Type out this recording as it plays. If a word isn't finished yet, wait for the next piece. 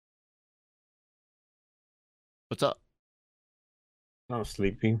What's up? I'm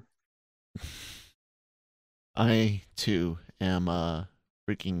sleepy. I too am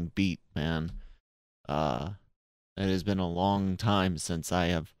freaking beat, man. Uh it has been a long time since I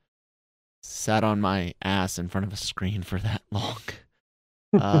have sat on my ass in front of a screen for that long.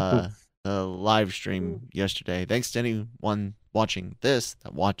 Uh the live stream yesterday. Thanks to anyone watching this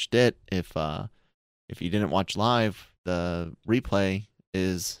that watched it. If you didn't watch live, the replay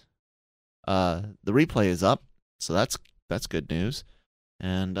is up. So that's good news.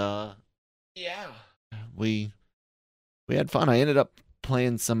 And yeah, we we had fun. I ended up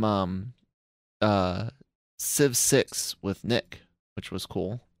playing some uh Civ 6 with Nick, which was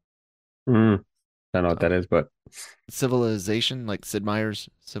cool. Mm, don't know what that So is, but Civilization, like Sid Meier's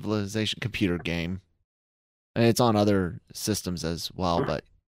Civilization computer game. And it's on other systems as well, but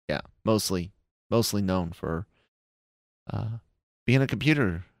yeah, mostly known for uh being a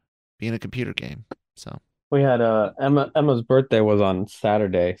computer being a computer game. So we had Emma's birthday was on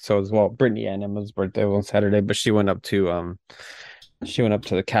Saturday, so as well Brittany and Emma's birthday was on Saturday, but she went up to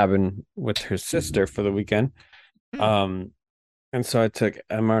the cabin with her sister for the weekend. hmm. Um and so I took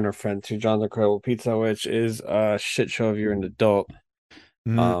Emma and her friend to John's Incredible Pizza, which is a shit show if you're an adult.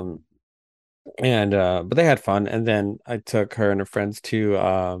 Mm, Um and but they had fun, and then I took her and her friends to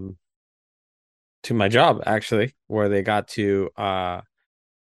my job actually, where they got to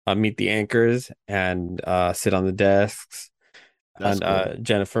meet the anchors and sit on the desks. that's And cool.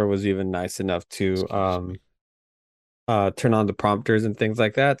 Jennifer was even nice enough to Excuse me. turn on the prompters and things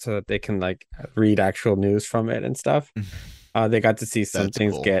like that so that they can like read actual news from it and stuff. They got to see some That's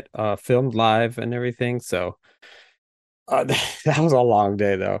things cool. get filmed live and everything. So that was a long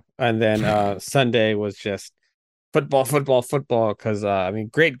day though. And then Sunday was just football, football, football. Because I mean,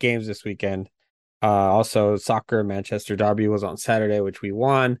 great games this weekend. Also, soccer Manchester Derby was on Saturday, which we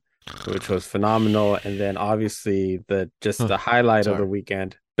won, which was phenomenal. And then obviously the highlight of the Sorry.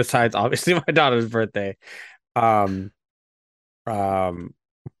 weekend, besides obviously my daughter's birthday. Um, um,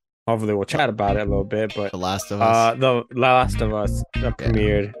 Hopefully we'll chat about it a little bit, but The Last of Us. the Last of Us that Yeah,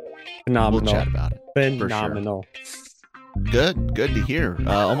 premiered, we'll phenomenal, chat about it for sure. phenomenal. Good to hear.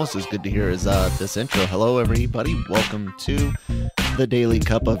 Almost as good to hear as this intro. Hello, everybody. Welcome to the Daily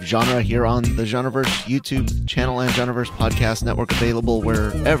Cup of Genre here on the Genreverse YouTube channel and Genreverse Podcast Network, available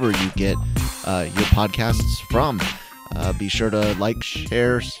wherever you get your podcasts from. Be sure to like,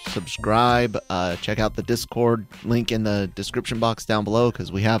 share, subscribe. Check out the Discord link in the description box down below,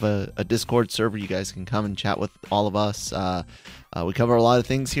 because we have a Discord server. You guys can come and chat with all of us. We cover a lot of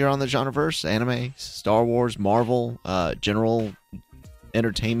things here on the Genreverse: anime, Star Wars, Marvel, general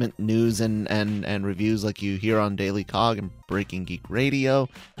entertainment news and reviews like you hear on Daily Cog and Breaking Geek Radio.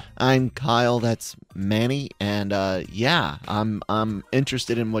 I'm Kyle, that's Manny, and yeah, I'm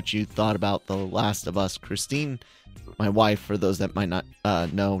interested in what you thought about The Last of Us. Christine, my wife, for those that might not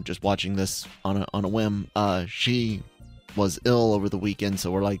know, just watching this on a whim, she was ill over the weekend, so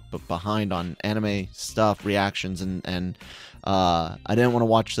we're like behind on anime stuff, reactions, and I didn't want to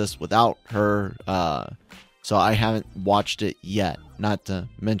watch this without her, so I haven't watched it yet. Not to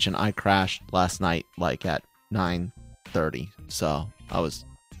mention, I crashed last night like at 9:30, so I was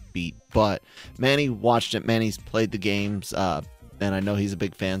beat. But Manny watched it. Manny's played the games, and I know he's a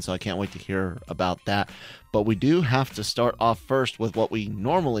big fan, so I can't wait to hear about that. But we do have to start off first with what we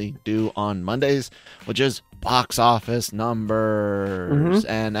normally do on Mondays, which is box office numbers.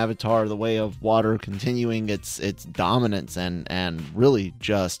 Mm-hmm. And Avatar: The Way of Water continuing its dominance and really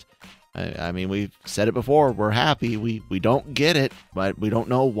just, I mean, we've said it before, we're happy. We don't get it, but we don't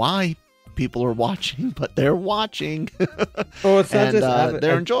know why people are watching, but they're watching. Well, it's not And just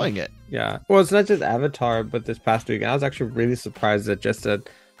they're enjoying it. yeah. Well, it's not just Avatar, but this past week I was actually really surprised at just the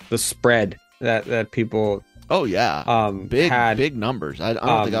spread that people Oh yeah, had. big numbers. I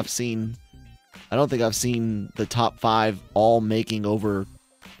don't think um I've seen. I don't think I've seen the top five all making over,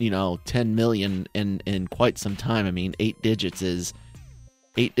 10 million in quite some time. I mean, eight digits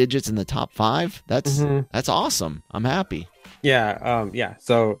in the top five. mhm. That's awesome. I'm happy. Yeah.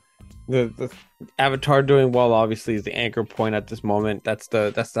 So the Avatar doing well obviously is the anchor point at this moment. That's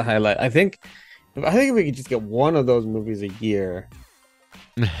the highlight. I think if we could just get one of those movies a year,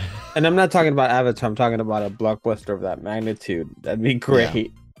 and I'm not talking about Avatar, I'm talking about a blockbuster of that magnitude, that'd be Yeah.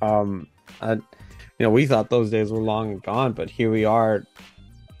 great. I, we thought those days were long and gone, but here we are.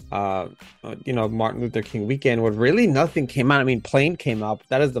 Martin Luther King weekend, where really nothing came out. I mean, Plane came out, but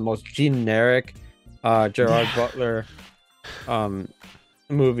that is the most generic Gerard Yeah. Butler um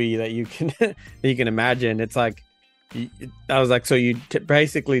movie that you can that you can imagine. It's like I was like, so you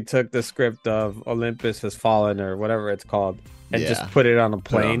basically took the script of Olympus Has Fallen or whatever it's called, and just put it on a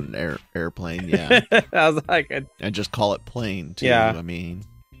plane. Put it on an airplane, yeah. I was like, and just call it plane too. Yeah. I mean,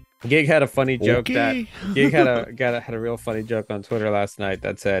 Gig had a funny joke okay. Gig had a real funny joke on Twitter last night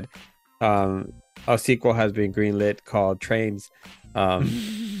that said, a sequel has been greenlit called Trains, and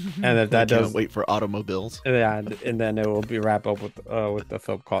that does can't wait for automobiles. Yeah, and then it will be wrap up with the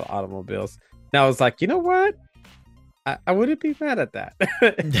film called Automobiles. Now I was like, you know what? I wouldn't be mad at that.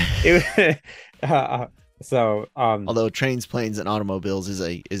 Although Trains, Planes, and Automobiles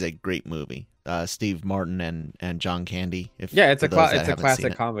is a great movie. Steve Martin and John Candy. It's a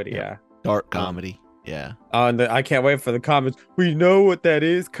classic comedy. Yeah. Dark comedy. Yeah. And I can't wait for the comments. We know what that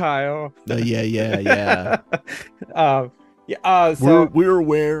is, Kyle. Yeah. So we're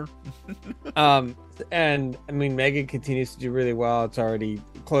aware. And I mean, Megan continues to do really well. It's already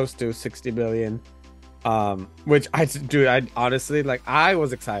close to 60 billion. Which I honestly, like, I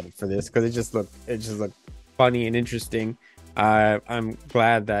was excited for this because it just looked funny and interesting. I'm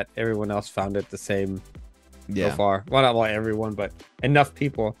glad that everyone else found it the same so far. Well, not like everyone, but enough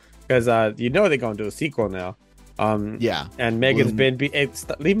people, because they're gonna do a sequel now. And Megan's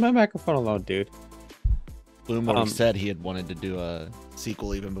leave my microphone alone, dude. Bloom already said he had wanted to do a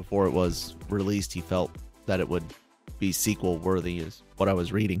sequel even before it was released. He felt that it would be sequel worthy, is what I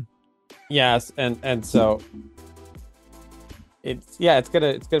was reading. Yes, and so it's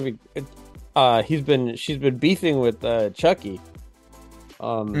gonna be. She's been beefing with Chucky.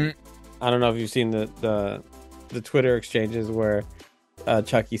 I don't know if you've seen the Twitter exchanges where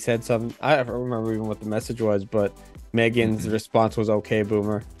Chucky said something. I don't remember even what the message was, but Megan's response was "Okay,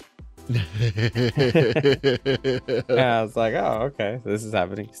 Boomer." Yeah, I was like, "Oh, okay, so this is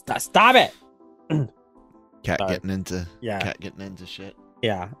happening. Stop it!" Cat getting into shit.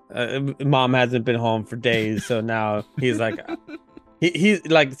 Yeah, mom hasn't been home for days, so now he's like, he's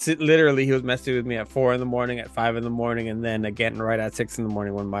like, literally, he was messing with me at 4 a.m, at 5 a.m, and then again right at 6 a.m.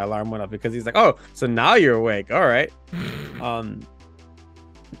 when my alarm went up, because he's like, oh, so now you're awake, all right.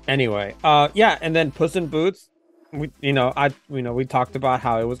 Anyway, and then Puss in Boots, we talked about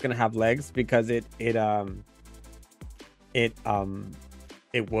how it was gonna have legs because it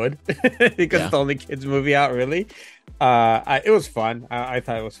would because it's the only kids movie out, really. It was fun. I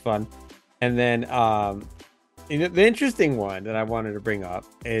thought it was fun. And then the interesting one that I wanted to bring up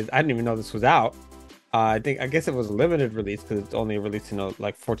is, I didn't even know this was out. I guess it was a limited release because it's only released in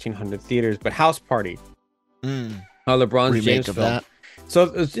like 1,400 theaters, but House Party. LeBron remake James of film. that. So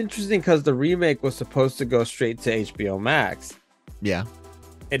it's interesting because the remake was supposed to go straight to HBO Max. Yeah.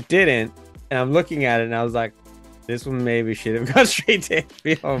 It didn't. And I'm looking at it and I was like, this one maybe should have gone straight to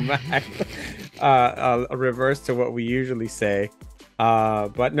HBO Max. A reverse to what we usually say.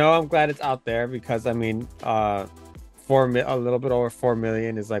 But no, I'm glad it's out there because, I mean, a little bit over 4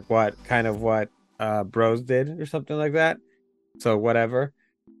 million is like what Bros did or something like that. So whatever.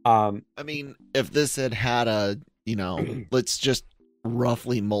 I mean, if this had a, let's just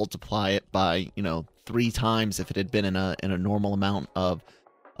roughly multiply it by, 3 times if it had been in a normal amount of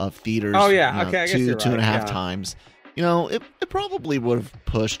theaters. Oh yeah, okay, I guess you're 2.5 times. It probably would have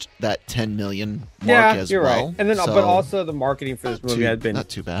pushed that 10 million mark as you're well. Right. And then, but also the marketing for this movie has been not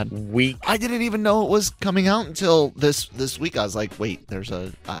too bad. Weak. I didn't even know it was coming out until this week. I was like, wait, there's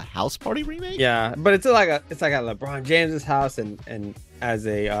a House Party remake? Yeah, but it's like at LeBron James's house, and as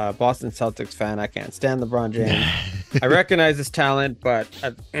a Boston Celtics fan, I can't stand LeBron James. I recognize his talent, but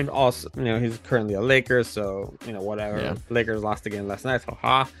and also, he's currently a Lakers, so whatever. Yeah. Lakers lost again last night, so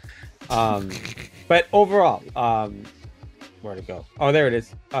but overall, where'd it go? Oh, there it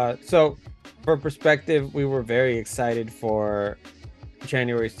is. So for perspective, we were very excited for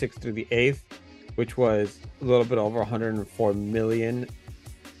January 6th through the 8th, which was a little bit over 104 billion.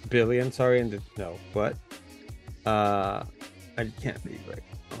 Sorry, I can't read right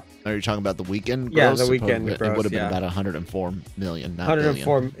now. Are you talking about the weekend gross? Yeah, the weekend gross. It would have been about 104 million, not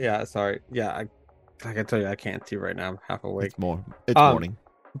 104. billion. Yeah, sorry. Yeah, I can tell you, I can't see right now. I'm half awake. It's morning.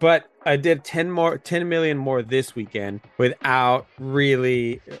 But I did 10 million more this weekend without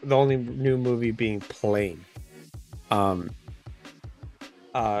really the only new movie being Plane. So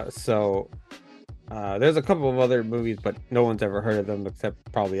there's a couple of other movies, but no one's ever heard of them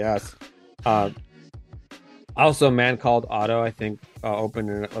except probably us. Also, Man Called Otto, I think, opened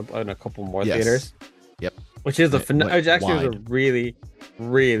in a couple more theaters. Yep. Which is which actually was a really,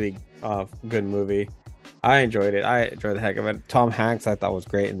 really good movie. I enjoyed it. I enjoyed the heck of it. Tom Hanks, I thought, was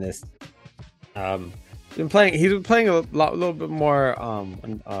great in this. He's been playing a little bit more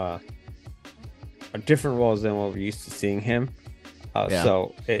different roles than what we're used to seeing him.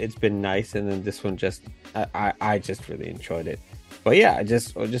 So it's been nice. And then this one I just really enjoyed it. But yeah,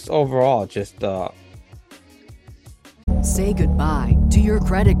 just overall, Say goodbye to your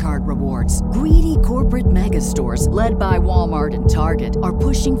credit card rewards. Greedy corporate mega stores, led by Walmart and Target, are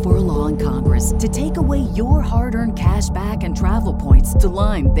pushing for a law in Congress to take away your hard-earned cash back and travel points to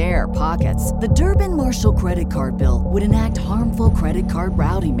line their pockets. The Durbin-Marshall credit card bill would enact harmful credit card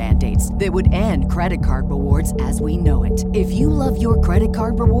routing mandates that would end credit card rewards as we know it. If you love your credit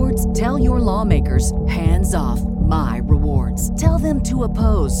card rewards, tell your lawmakers, hands off my rewards. Tell them to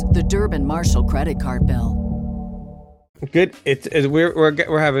oppose the Durbin-Marshall credit card bill. Good.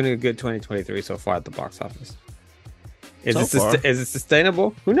 We're having a good 2023 so far at the box office. Is it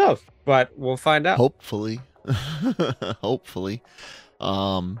sustainable? Who knows? But we'll find out. Hopefully. Hopefully.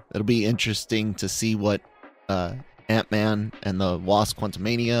 It'll be interesting to see what Ant-Man and the Wasp: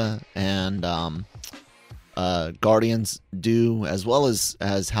 Quantumania and Guardians do, as well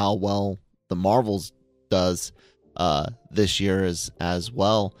as how well the Marvels does this year as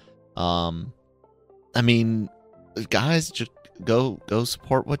well. I mean, guys, just go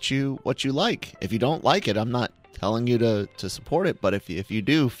support what you like. If you don't like it, I'm not telling you to support it, but if you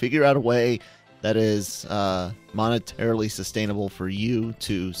do, figure out a way that is monetarily sustainable for you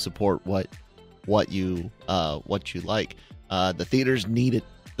to support what you like. The theaters need it,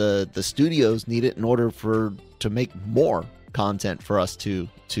 the studios need it in order to make more content for us to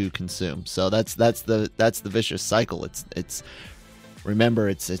consume. So that's the vicious cycle. Remember,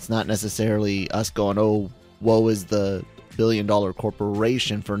 it's not necessarily us going, oh, woe is the billion-dollar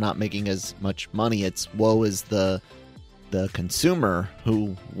corporation for not making as much money. It's woe is the consumer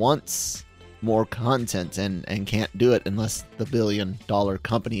who wants more content and can't do it unless the billion-dollar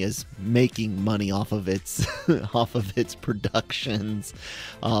company is making money off of its productions.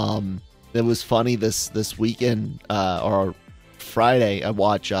 It was funny this weekend or Friday, I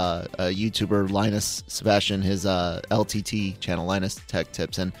watch a YouTuber, Linus Sebastian, his LTT channel, Linus Tech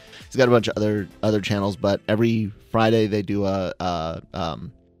Tips, and he's got a bunch of other channels, but every Friday they do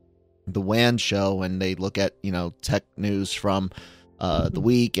the WAN show, and they look at tech news from the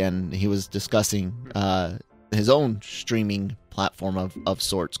week, and he was discussing his own streaming platform of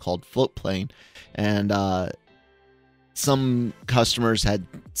sorts called Floatplane, and some customers had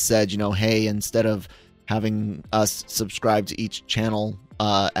said, hey, instead of having us subscribe to each channel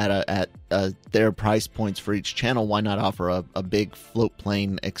at their price points for each channel, why not offer a big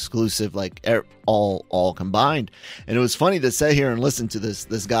Floatplane exclusive, like all combined? And it was funny to sit here and listen to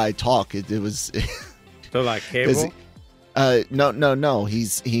this guy talk. It was so like cable. No.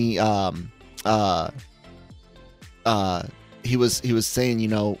 He was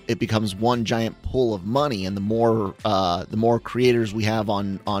saying, it becomes one giant pool of money, and the more creators we have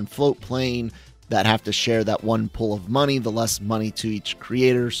on Floatplane that have to share that one pool of money, the less money to each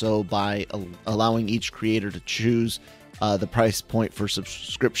creator. So by allowing each creator to choose the price point for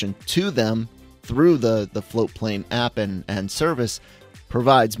subscription to them through the Floatplane app and service,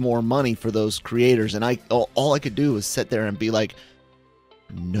 provides more money for those creators. And all I could do was sit there and be like,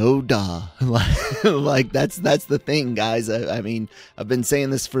 no duh. Like that's the thing, guys. I mean, I've been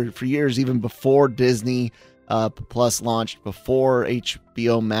saying this for years, even before Disney Plus launched, before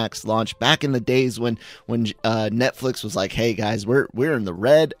HBO Max launched, back in the days when Netflix was like, hey guys, we're in the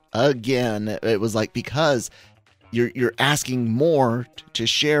red again. It was like, because you're asking more to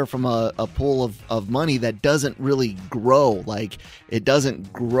share from a pool of money that doesn't really grow. Like, it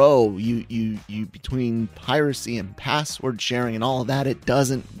doesn't grow. You between piracy and password sharing and all of that, it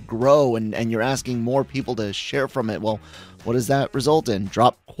doesn't grow, and you're asking more people to share from it. Well, what does that result in?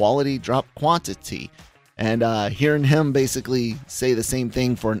 Drop quality, drop quantity. And hearing him basically say the same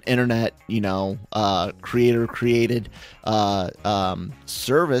thing for an internet, creator created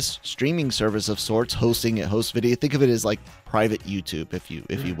service, streaming service of sorts, host video. Think of it as like private YouTube, if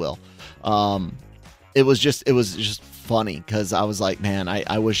you will. It was just funny, because I was like, man,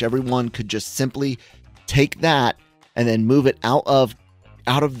 I wish everyone could just simply take that and then move it out of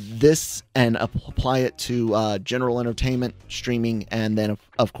this and apply it to general entertainment, streaming, and then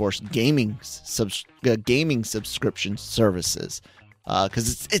of course gaming subscription services,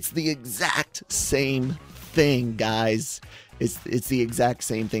 because it's the exact same thing, guys. It's the exact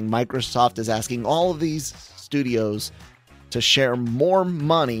same thing. Microsoft is asking all of these studios to share more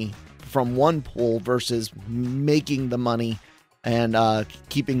money from one pool versus making the money and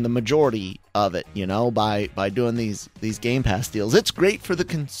keeping the majority of it, by doing these Game Pass deals. It's great for the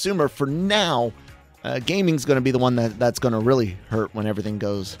consumer for now. Gaming's going to be the one that's going to really hurt when everything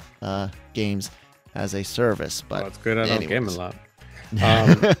goes games as a service. But it's good. I don't game a lot.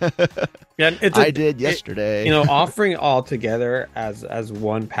 I did yesterday. Offering all together as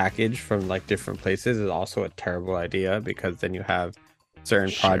one package from like different places is also a terrible idea, because then you have certain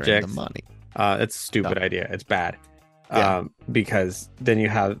Sharing projects. the money. It's a stupid idea. It's bad. Yeah. Because then you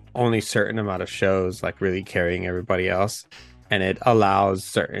have only certain amount of shows like really carrying everybody else, and it allows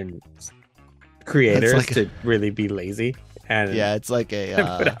certain creators like to really be lazy and it's like put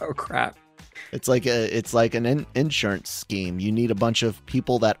a out crap. it's like an insurance scheme. You need a bunch of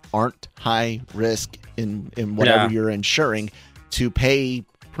people that aren't high risk in whatever you're insuring to pay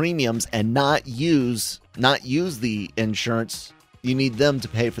premiums and not use the insurance. You need them to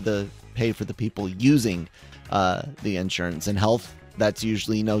pay for the people using the insurance. And health, that's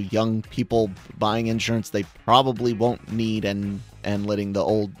usually young people buying insurance they probably won't need, and letting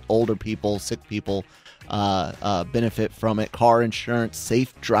the older people, sick people benefit from it. Car insurance,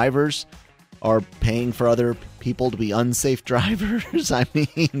 safe drivers are paying for other people to be unsafe drivers. I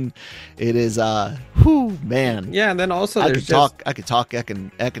mean, it is man. Yeah, and then also I could talk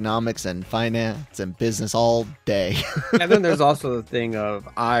economics and finance and business all day. And then there's also the thing of,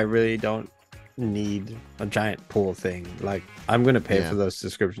 I really don't need a giant pool thing. Like, I'm going to pay for those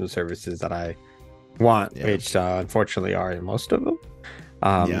subscription services that I want, which unfortunately are in most of them.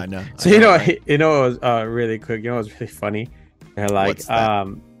 I know. So it was really quick. It was really funny. They're like,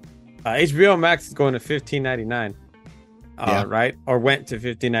 HBO Max is going to $15.99, right? Or went to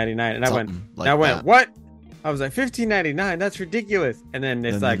 $15.99, and I went, what? I was like, $15.99? That's ridiculous. And then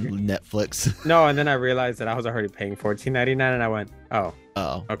it's like Netflix. No, and then I realized that I was already paying $14.99, and I went, oh,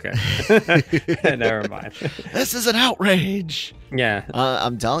 okay, never mind. This is an outrage. Yeah,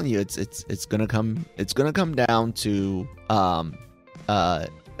 I'm telling you, it's gonna come down to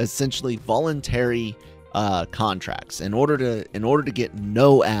essentially voluntary contracts. In order to get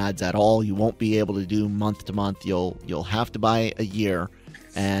no ads at all, you won't be able to do month to month. You'll have to buy a year,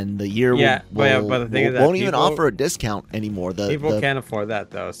 and the year but the thing is that won't even offer a discount anymore. People can't afford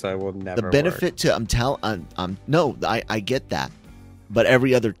that though, so it will never. The benefit work. I get that, but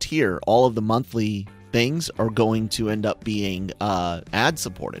every other tier, all of the monthly things are going to end up being ad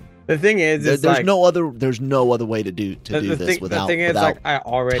supported. The thing is, there's no other way to do this without I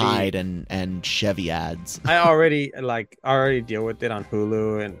already Tide and Chevy ads. I already deal with it on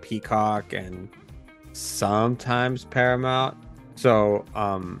Hulu and Peacock and sometimes Paramount. So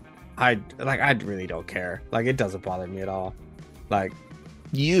I really don't care. Like, it doesn't bother me at all. Like,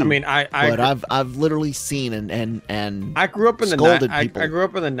 I've literally seen and I grew up in I grew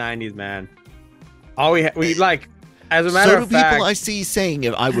up in the 90s, man. All we like. As a matter of fact, people I see saying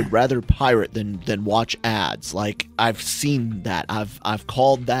I would rather pirate than watch ads. Like, I've seen that. I've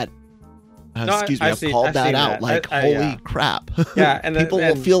called that. I've called that out. Like, holy crap! Yeah, and people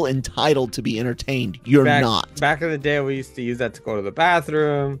will feel entitled to be entertained. You're not. Back in the day, we used to use that to go to the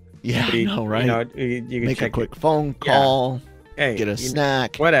bathroom. Yeah, I know, right? You can make a quick phone call. Yeah. Get a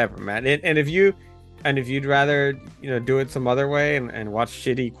snack. Whatever, man. And if you'd rather do it some other way and watch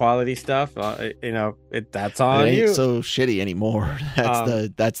shitty quality stuff, that's on you. It you. ain't so shitty anymore.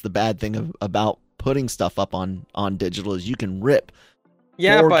 That's the bad thing about putting stuff up on digital, is you can rip.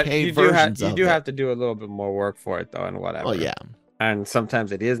 Yeah, 4K but you do have to do a little bit more work for it though, and whatever. Oh yeah. And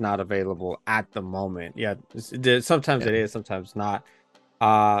sometimes it is not available at the moment. Yeah, sometimes it is, sometimes not.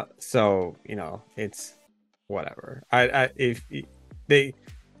 So it's whatever.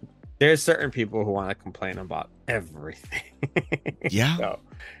 There's certain people who want to complain about everything. Yeah.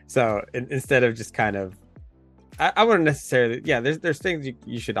 So instead of just kind of, I wouldn't necessarily. Yeah, there's things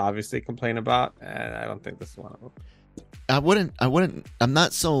you should obviously complain about, and I don't think this is one of them. I wouldn't. I'm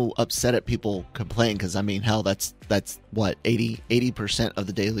not so upset at people complaining, because I mean, hell, that's what 80% of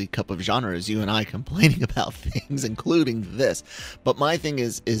the Daily Cup of Genre is you and I complaining about things, including this. But my thing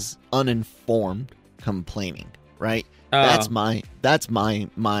is uninformed complaining, right? That's my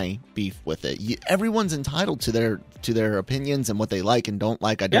beef with it. Everyone's entitled to their opinions and what they like and don't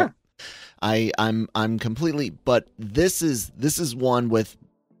like. I don't. Yeah. I'm completely. But this is one with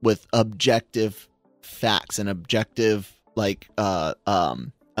objective facts and objective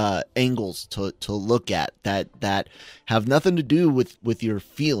angles to look at that have nothing to do with your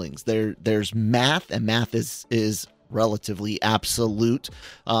feelings. There's math, and math is relatively absolute.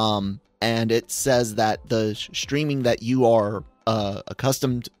 And it says that the streaming that you are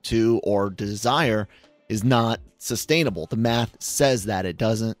accustomed to or desire is not sustainable. The math says that it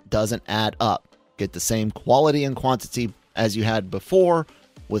doesn't add up. Get the same quality and quantity as you had before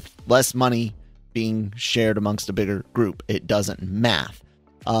with less money being shared amongst a bigger group. It doesn't math.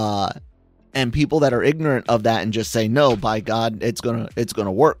 And people that are ignorant of that and just say, no, by God, it's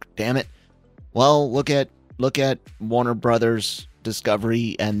gonna work. Damn it. Well, look at Warner Brothers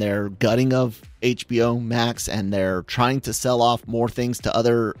Discovery and their gutting of HBO Max, and they're trying to sell off more things to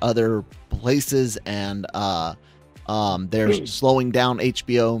other places, and They're slowing down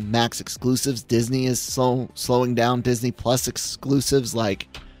HBO Max exclusives. Disney is slowing down Disney Plus exclusives. Like,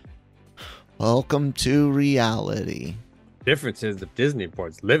 welcome to reality. Difference is the Disney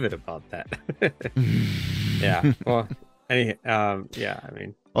board's livid about that. Yeah. Well, yeah. I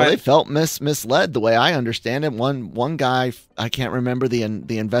mean, well, they felt misled the way I understand it. One guy, I can't remember the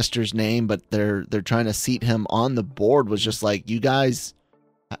investor's name, but they're trying to seat him on the board, was just like, you guys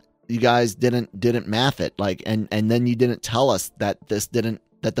didn't math it, like, and then you didn't tell us that the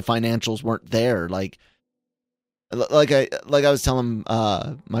financials weren't there. Like I was telling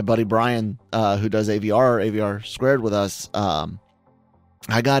my buddy Brian, who does AVR Squared with us.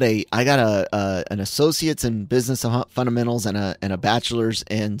 I got an associate's in business fundamentals and a bachelor's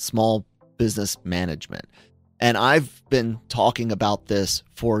in small business management, and I've been talking about this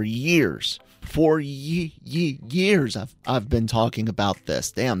for years. For years, I've been talking about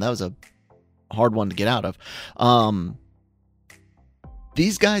this. Damn, that was a hard one to get out of.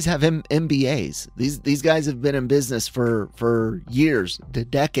 These guys have MBAs. These guys have been in business for years,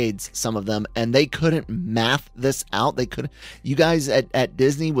 decades, some of them, and they couldn't math this out. They couldn't. You guys at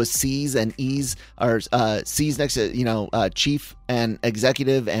Disney with C's and E's, or C's next to chief and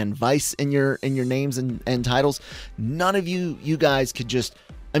executive and vice in your names and titles. None of you guys could just.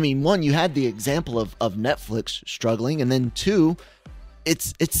 I mean, one, you had the example of Netflix struggling, and then two,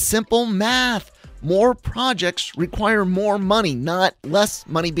 it's simple math. More projects require more money, not less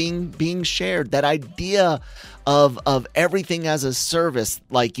money being shared. That idea of everything as a service,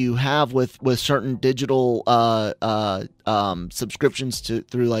 like you have with certain digital subscriptions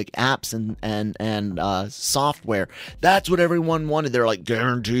through like apps and software. That's what everyone wanted. They're like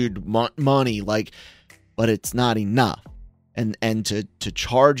guaranteed money, like, but it's not enough. And to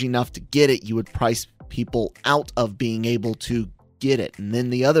charge enough to get it, you would price people out of being able to get it. And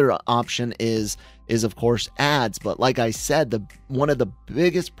then the other option is of course ads. But like I said, one of the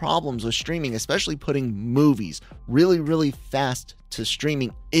biggest problems with streaming, especially putting movies really, really fast to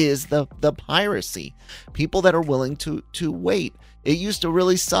streaming, is the piracy. People that are willing to wait. It used to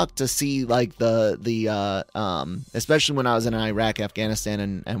really suck to see like the especially when I was in Iraq,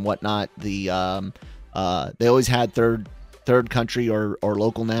 Afghanistan and whatnot, they always had third country or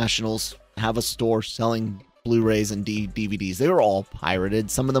local nationals have a store selling Blu-rays and DVDs. They were all pirated.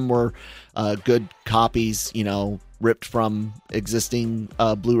 Some of them were good copies, ripped from existing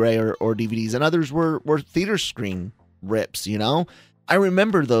Blu-ray or DVDs, and others were theater screen rips. I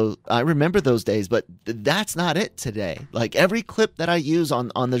remember those days, but that's not it today. Like every clip that I use on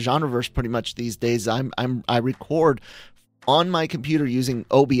the Genreverse, pretty much these days, I record on my computer using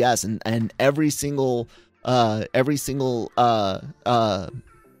OBS, and every single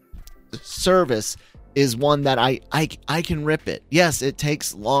service is one that I can rip it. Yes, it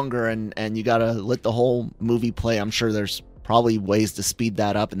takes longer and you gotta let the whole movie play. I'm sure there's probably ways to speed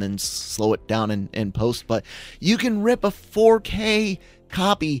that up and then slow it down in post, but you can rip a 4K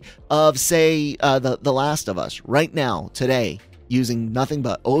copy of, say, The Last of Us right now, today, using nothing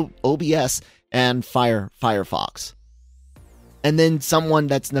but OBS and Firefox. And then someone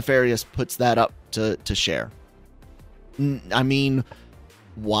that's nefarious puts that up to share. I mean,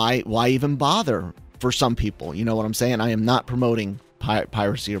 why even bother for some people? You know what I'm saying? I am not promoting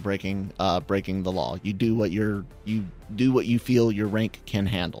piracy or breaking the law. You do what you feel your rank can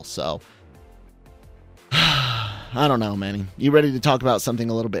handle. So I don't know, Manny. You ready to talk about something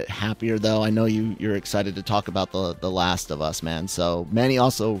a little bit happier, though? I know you're excited to talk about the Last of Us, man. So Manny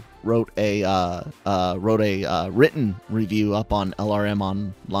also wrote a written review up on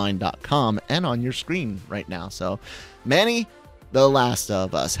lrmonline.com and on your screen right now. So Manny, The Last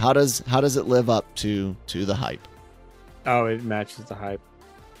of Us, how does it live up to the hype? Oh, it matches the hype.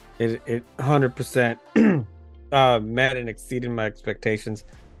 It 100% met and exceeded my expectations.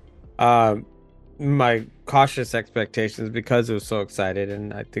 My cautious expectations, because it was so excited,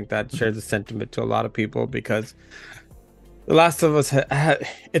 and I think that shares the sentiment to a lot of people, because The Last of Us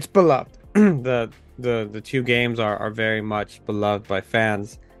it's beloved. The two games are very much beloved by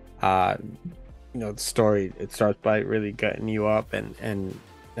fans. The story, it starts by really getting you up, and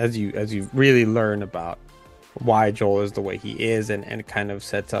as you really learn about why Joel is the way he is, and it kind of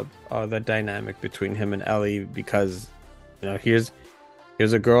sets up the dynamic between him and Ellie, because here's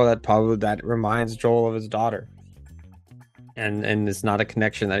a girl that reminds Joel of his daughter, and it's not a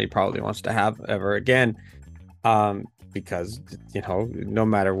connection that he probably wants to have ever again, because no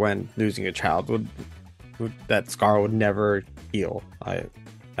matter when, losing a child would that scar would never heal, I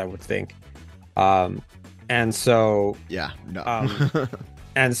would think. And so yeah, no.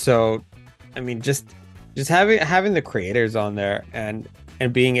 And so I mean, just having the creators on there and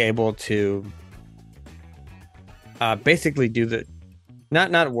being able to basically do the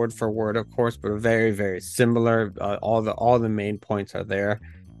not word for word, of course, but very, very similar. All the main points are there.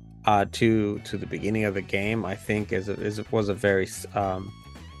 To the beginning of the game, I think was a very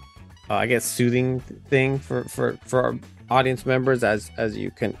I guess soothing thing for our audience members, as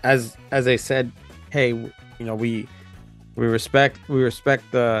you can as I said, hey, you know, we respect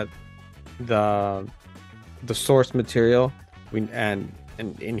the source material. And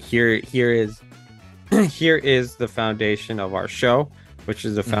here is here is the foundation of our show, which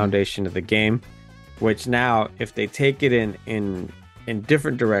is the foundation of the game. Which now, if they take it in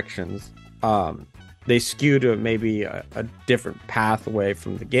different directions, they skew to maybe a different pathway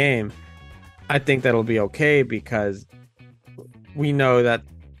from the game, I think that'll be okay, because we know that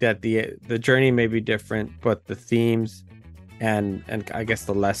the journey may be different, but the themes and I guess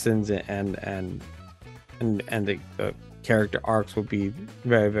the lessons and the character arcs will be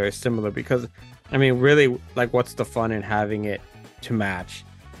very, very similar. Because I mean, really, like, what's the fun in having it to match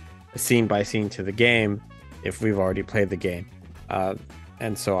scene by scene to the game if we've already played the game?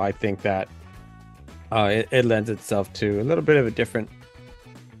 And so I think that it lends itself to a little bit of a different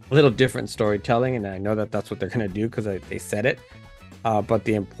storytelling, and I know that that's what they're going to do because they said it. But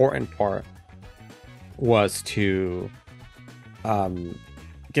the important part was to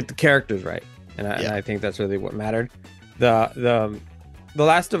get the characters right, and I think that's really what mattered. The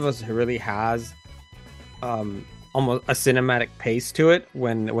Last of Us really has almost a cinematic pace to it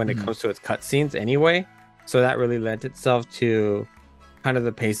when it comes to its cutscenes anyway. So that really lent itself to kind of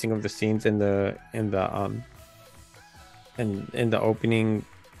the pacing of the scenes in the opening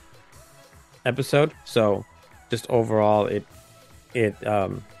episode. So just overall, it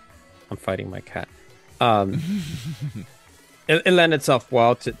I'm fighting my cat. It lent itself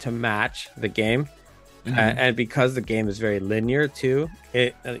well to match the game. And because the game is very linear too,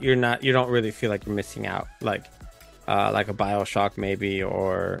 you don't really feel like you're missing out, like a BioShock maybe,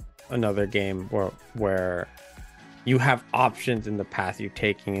 or another game where you have options in the path you're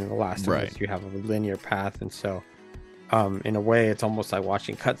taking. In The Last of Us, you have a linear path, and so in a way, it's almost like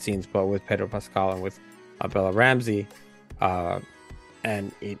watching cutscenes, but with Pedro Pascal and with Bella Ramsey.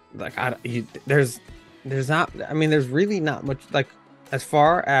 And it, like, there's really not much, like, as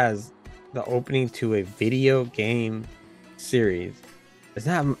far as the opening to a video game series,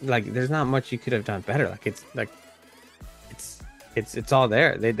 there's not much you could have done better. Like, it's all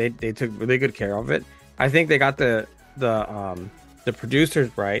there. They took really good care of it. I think they got the producers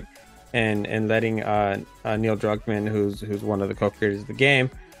right, and letting Neil Druckmann, who's one of the co-creators of the game,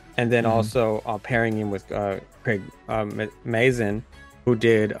 and then also pairing him with Craig Mazin, who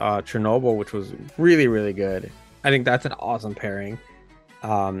did Chernobyl, which was really, really good. I think that's an awesome pairing,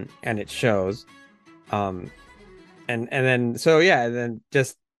 and it shows. And then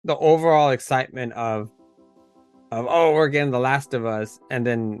just the overall excitement of we're getting The Last of Us, and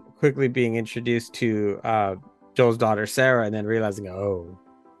then quickly being introduced to Joel's daughter Sarah, and then realizing, oh,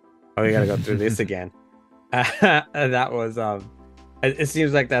 we gotta go through this again. That was it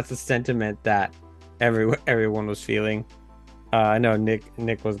seems like that's a sentiment that everyone was feeling. I know Nick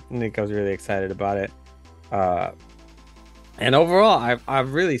was really excited about it. And overall,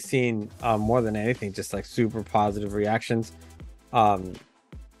 I've really seen more than anything just like super positive reactions. And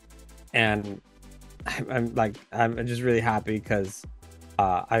I'm just really happy because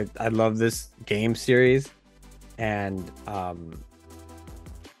I love this game series, and I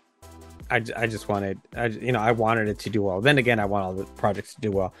wanted it to do well. Then again, I want all the projects to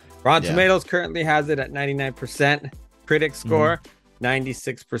do well. Rotten Tomatoes currently has it at 99% critic score,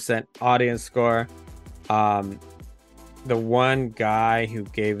 96% audience score. The one guy who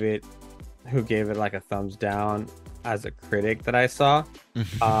gave it like a thumbs down as a critic that I saw,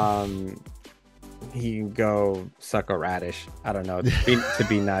 he can go suck a radish. I don't know, to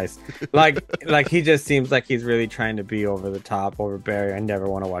be nice. Like he just seems like he's really trying to be over the top, overbearing. I never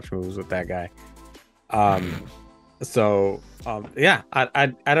want to watch movies with that guy. I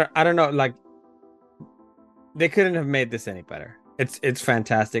don't know. Like, they couldn't have made this any better. It's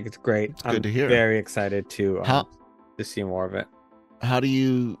fantastic. It's great. It's good to hear. Very excited to see more of it. How do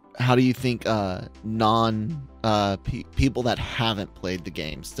you think people that haven't played the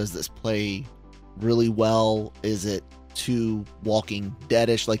games, does this play really well? Is it too Walking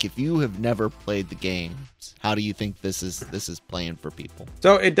Dead-ish? Like, if you have never played the games, how do you think this is playing for people?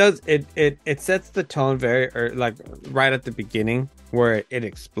 So it does, it sets the tone like right at the beginning, where it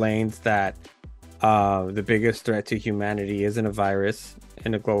explains that the biggest threat to humanity isn't a virus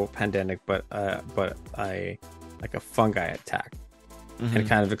in a global pandemic, but a fungi attack. And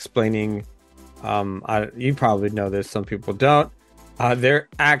kind of explaining, you probably know this, some people don't, there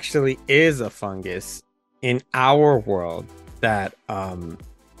actually is a fungus in our world that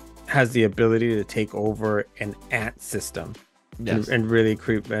has the ability to take over an ant system. Yes. And really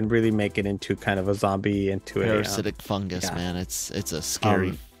creep and really make it into kind of a zombie, into parasitic fungus, yeah. man. It's a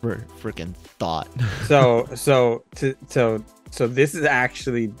scary freaking thought. So this is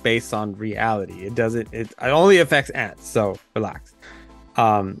actually based on reality. It only affects ants, so relax.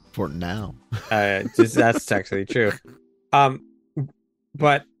 For now. That's actually true.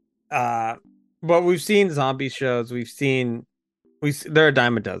 But we've seen zombie shows. They're a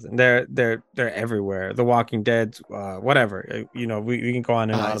dime a dozen. They're everywhere. The Walking Dead, whatever. We can go on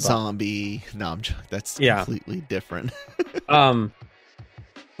and on about zombie. No, I'm joking. That's completely different.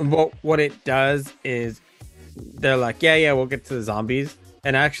 But what it does is they're like, yeah, we'll get to the zombies,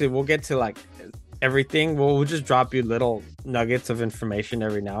 and actually we'll get to like everything. We'll just drop you little nuggets of information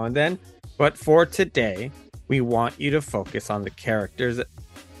every now and then. But for today, we want you to focus on the characters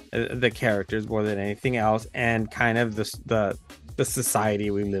more than anything else, and kind of the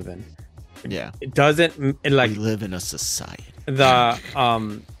society we live in. Yeah, it doesn't we live in a society. The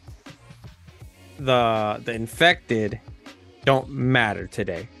infected don't matter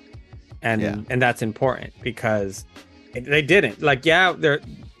today, and that's important because they didn't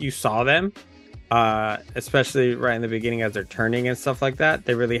you saw them, especially right in the beginning as they're turning and stuff like that.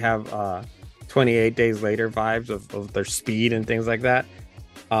 They really have 28 days later vibes of their speed and things like that.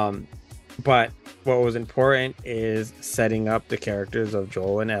 But what was important is setting up the characters of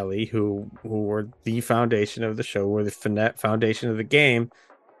Joel and Ellie, who were the foundation of the show, were the foundation of the game,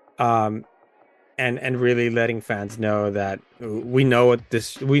 and really letting fans know that we know what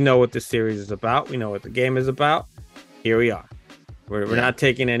this series is about. We know what the game is about. Here we are. We're not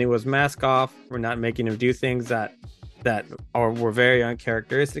taking anyone's mask off. We're not making them do things that were very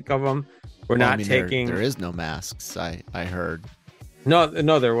uncharacteristic of them. There is no masks. I heard. No,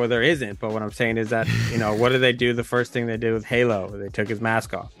 there isn't. But what I'm saying is that, what did they do? The first thing they did with Halo, they took his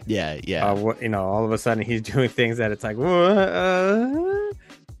mask off. Yeah. All of a sudden he's doing things that it's like,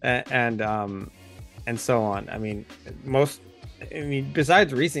 and so on. I mean,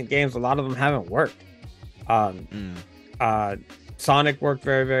 besides recent games, a lot of them haven't worked. Sonic worked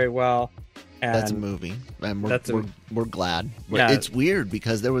very, very well. And that's a movie, and we're glad. It's weird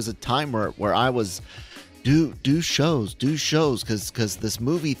because there was a time where I was. Do shows because this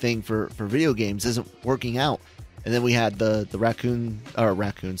movie thing for video games isn't working out. And then we had the Raccoon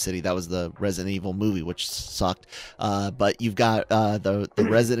City. That was the Resident Evil movie, which sucked. But you've got the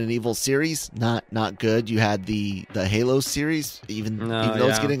Resident Evil series, not good. You had the Halo series, even though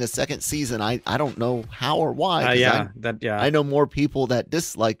it's getting a second season. I don't know how or why. I know more people that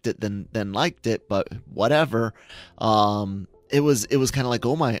disliked it than liked it, but whatever. It was kind of like,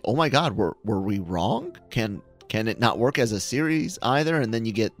 oh my God, were we wrong? Can it not work as a series either? And then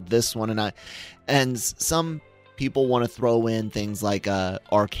you get this one, and some people want to throw in things like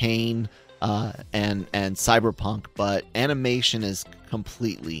Arcane and Cyberpunk, but animation is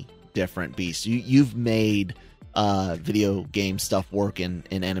completely different beast. You've made video game stuff work in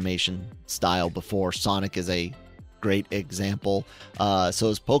animation style before. Sonic is a great example. So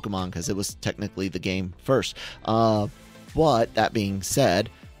is Pokemon, because it was technically the game first. But that being said,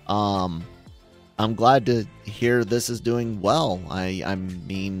 I'm glad to hear this is doing well. I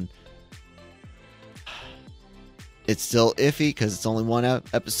mean, it's still iffy because it's only one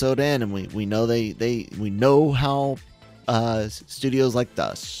episode in, and we know we know how studios like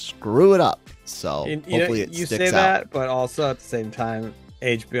to screw it up. So hopefully it sticks out. You say that, but also at the same time,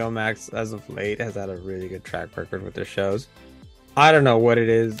 HBO Max as of late has had a really good track record with their shows. I don't know what it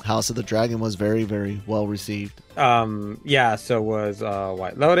is. House of the Dragon was very, very well received. So was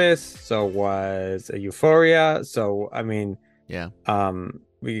White Lotus, so was Euphoria. So I mean,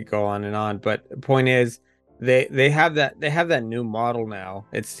 we could go on and on, but the point is they have that new model now,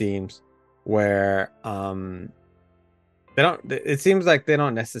 it seems, where it seems like they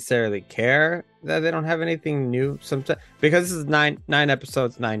don't necessarily care that they don't have anything new sometimes, because this is nine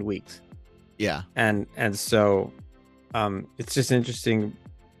episodes, 9 weeks. Yeah. And so it's just interesting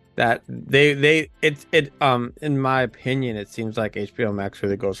that they in my opinion, it seems like HBO Max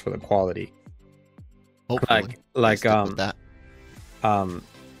really goes for the quality. Hopefully. That.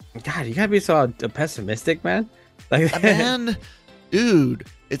 God, you gotta be so pessimistic, man. Man, dude,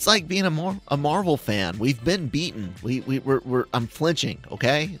 it's like being a Marvel fan. We've been beaten. I'm flinching.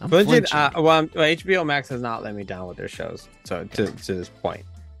 Okay, I'm flinching. HBO Max has not let me down with their shows. So to this point.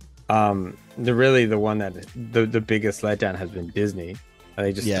 The one that the biggest letdown has been Disney.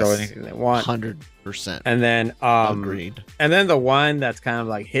 They just throw anything they want. 100%. And then agreed. And then the one that's kind of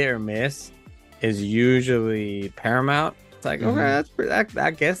like hit or miss is usually Paramount. It's like, okay, that's pretty, I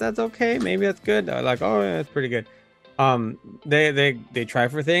guess that's okay. Maybe that's good. Like, oh, yeah, that's pretty good. They try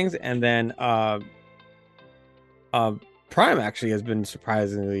for things, and then Prime actually has been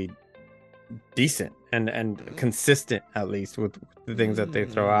surprisingly decent and consistent, at least with the things that they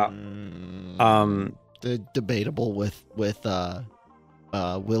throw out. The debatable with Wheel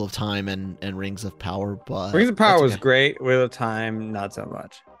of Time and Rings of Power, but Rings of Power was great. Wheel of Time, not so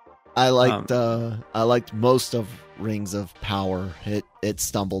much. I liked most of Rings of Power. It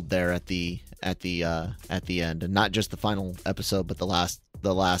stumbled there at the end, and not just the final episode, but the last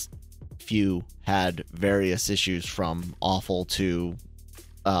few had various issues from awful to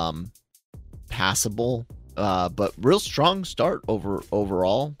passable, but real strong start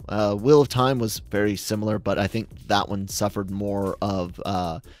overall. Wheel of Time was very similar, but I think that one suffered more of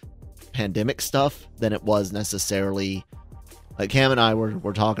pandemic stuff than it was necessarily. Like Cam and I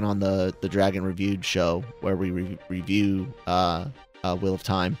were talking on the Dragon Reviewed show where we review Wheel of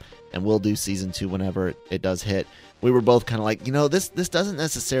Time, and we'll do season 2 whenever it does hit. We were both kind of like, this doesn't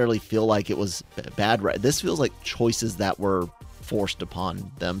necessarily feel like it was bad. This feels like choices that were forced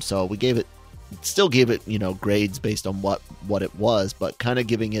upon them. So we still gave it, grades based on what it was, but kind of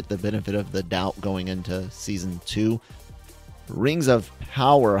giving it the benefit of the doubt going into season 2. Rings of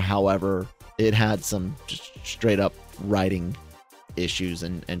Power, however, it had some just straight up writing issues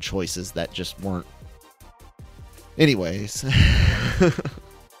and choices that just weren't. Anyways.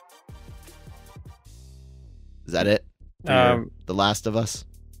 Is that it? The Last of Us?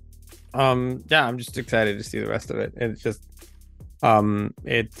 Yeah, I'm just excited to see the rest of it. It's just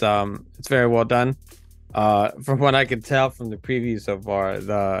it's very well done. From what I can tell from the preview so far,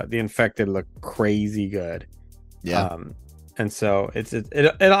 the Infected look crazy good. Yeah. And so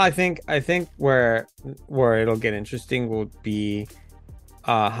I think where it'll get interesting will be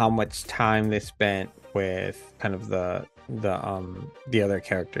how much time they spent with kind of the other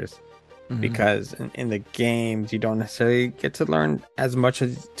characters. Because in the games you don't necessarily get to learn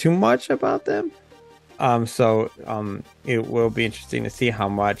too much about them. So it will be interesting to see how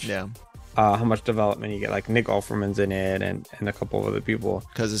much development you get. Like Nick Offerman's in it, and a couple of other people.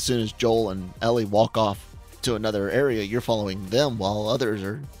 Because as soon as Joel and Ellie walk off to another area, you're following them while others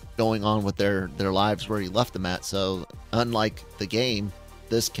are going on with their lives where you left them at. So unlike the game,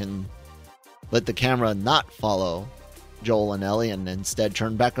 this can let the camera not follow Joel and Ellie and instead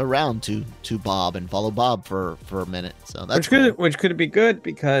turn back around to Bob and follow Bob for a minute. So that's which could be good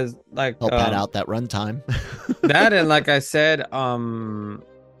because like help pad out that runtime. That, and like I said,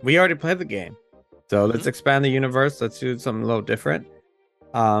 we already played the game, so let's expand the universe. Let's do something a little different.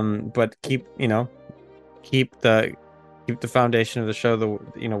 But keep the foundation of the show,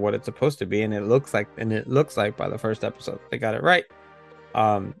 what it's supposed to be, and it looks like by the first episode they got it right.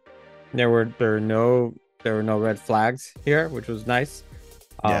 There were no red flags here, which was nice.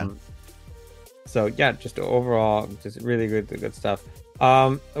 So yeah, just overall, just really good stuff.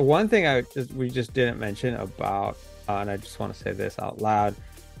 One thing we just didn't mention about, and I just want to say this out loud.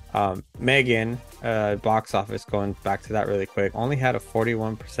 Megan, box office, going back to that really quick, only had a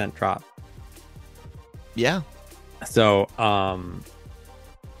 41% drop. Yeah. So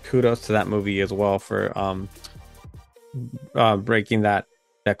kudos to that movie as well for breaking that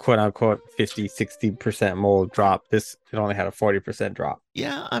quote unquote 50-60% mold drop. It only had a 40% drop.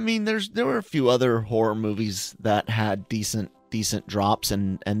 Yeah, I mean there were a few other horror movies that had decent drops,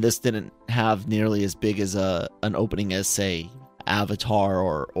 and this didn't have nearly as big as an opening as say Avatar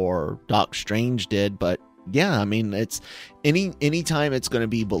or Doc Strange did, but yeah, I mean it's anytime it's going to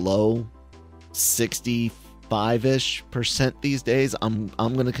be below 65-ish% these days, I'm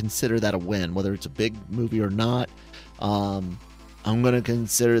going to consider that a win, whether it's a big movie or not. I'm going to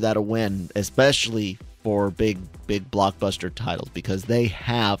consider that a win, especially for big blockbuster titles, because they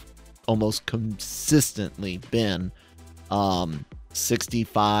have almost consistently been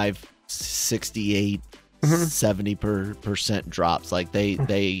 65, 68, 70% drops. Like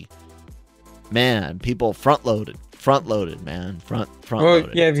they man, people front loaded, man. Front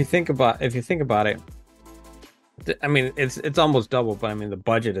loaded. Yeah, if you think about it, I mean, it's almost double, but I mean the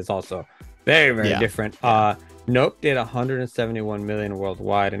budget is also very different. Yeah. Nope did 171 million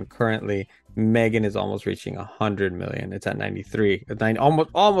worldwide, and currently Megan is almost reaching 100 million. It's at 93,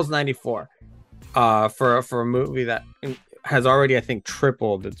 almost 94. For a movie that has already, I think,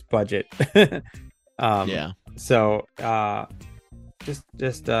 tripled its budget. So just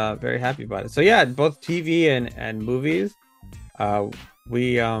very happy about it. So yeah, both TV and movies,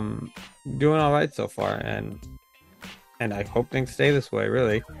 we doing all right so far, and I hope things stay this way.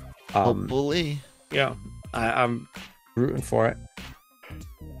 Really, hopefully. Yeah. I'm rooting for it.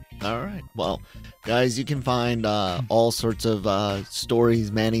 All right. Well, guys, you can find all sorts of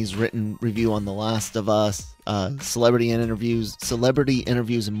stories. Manny's written review on The Last of Us, celebrity interviews,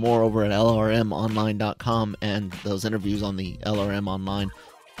 and more over at lrmonline.com, and those interviews on the LRM Online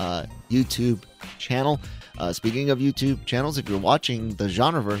YouTube channel. Speaking of YouTube channels, if you're watching the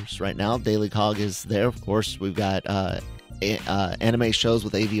Genreverse right now, Daily COG is there. Of course, we've got anime shows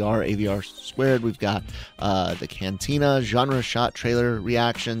with AVR Squared. We've got the Cantina, Genre Shot trailer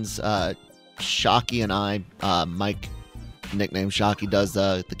reactions. Shocky and I, Mike, nickname Shocky, does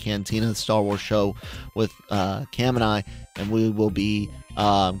the Cantina Star Wars show with Cam and I, and we will be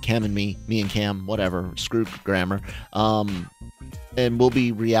Cam and me and Cam, whatever, screw grammar. And we'll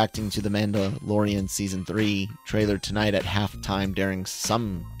be reacting to the Mandalorian Season 3 trailer tonight at halftime during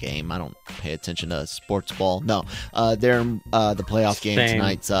some game. I don't pay attention to sports ball. No, they're the playoff game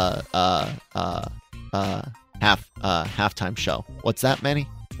tonight's halftime show. What's that, Manny?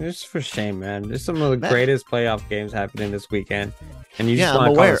 It's for shame, man. There's some of the greatest playoff games happening this weekend. And you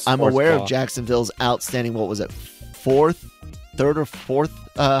just I'm aware of Jacksonville's outstanding, what was it, third or fourth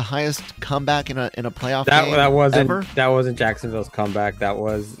highest comeback in a playoff game. That wasn't Jacksonville's comeback. That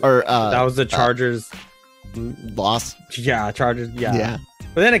was the Chargers loss. Yeah, Chargers. Yeah.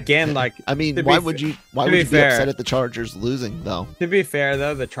 But then again, like, I mean, why would you be upset at the Chargers losing though? To be fair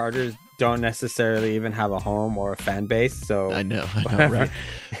though, the Chargers don't necessarily even have a home or a fan base. So I know, right?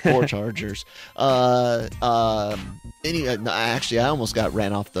 Poor Chargers. Actually, I almost got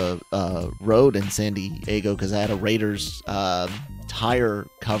ran off the road in San Diego because I had a Raiders tire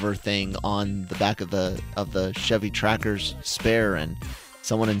cover thing on the back of the Chevy Tracker's spare, and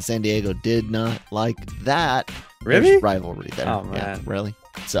someone in San Diego did not like that. Really? There's rivalry there. Oh man, yeah, really?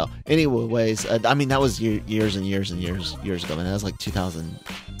 So, anyways, I mean, that was years and years ago, man. That was like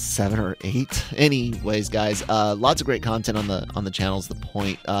 2007 or 8. Anyways, guys, lots of great content on the channels. The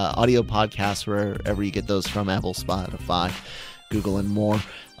Point audio podcasts, wherever you get those from, Apple, Spotify, Google, and more.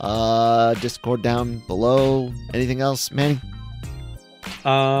 Discord down below. Anything else, Manny?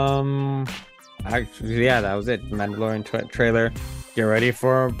 Actually, yeah, that was it. Mandalorian trailer. Get ready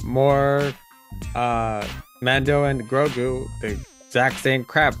for more Mando and Grogu. The exact same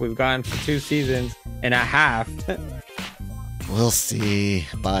crap we've gotten for 2 seasons and a half. We'll see.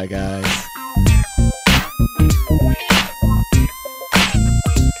 Bye, guys.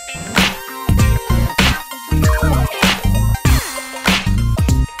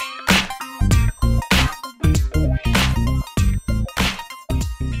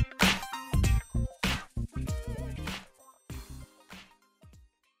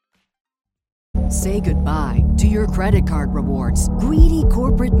 Say goodbye to your credit card rewards. Greedy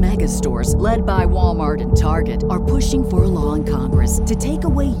corporate mega stores, led by Walmart and Target, are pushing for a law in Congress to take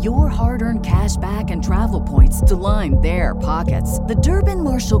away your hard-earned cash back and travel points to line their pockets. The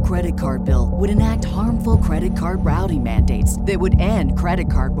Durbin-Marshall credit card bill would enact harmful credit card routing mandates that would end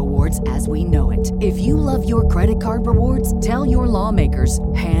credit card rewards as we know it. If you love your credit card rewards, tell your lawmakers,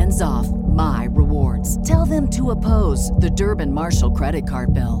 hands off my rewards. Tell them to oppose the Durbin-Marshall credit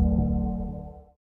card bill.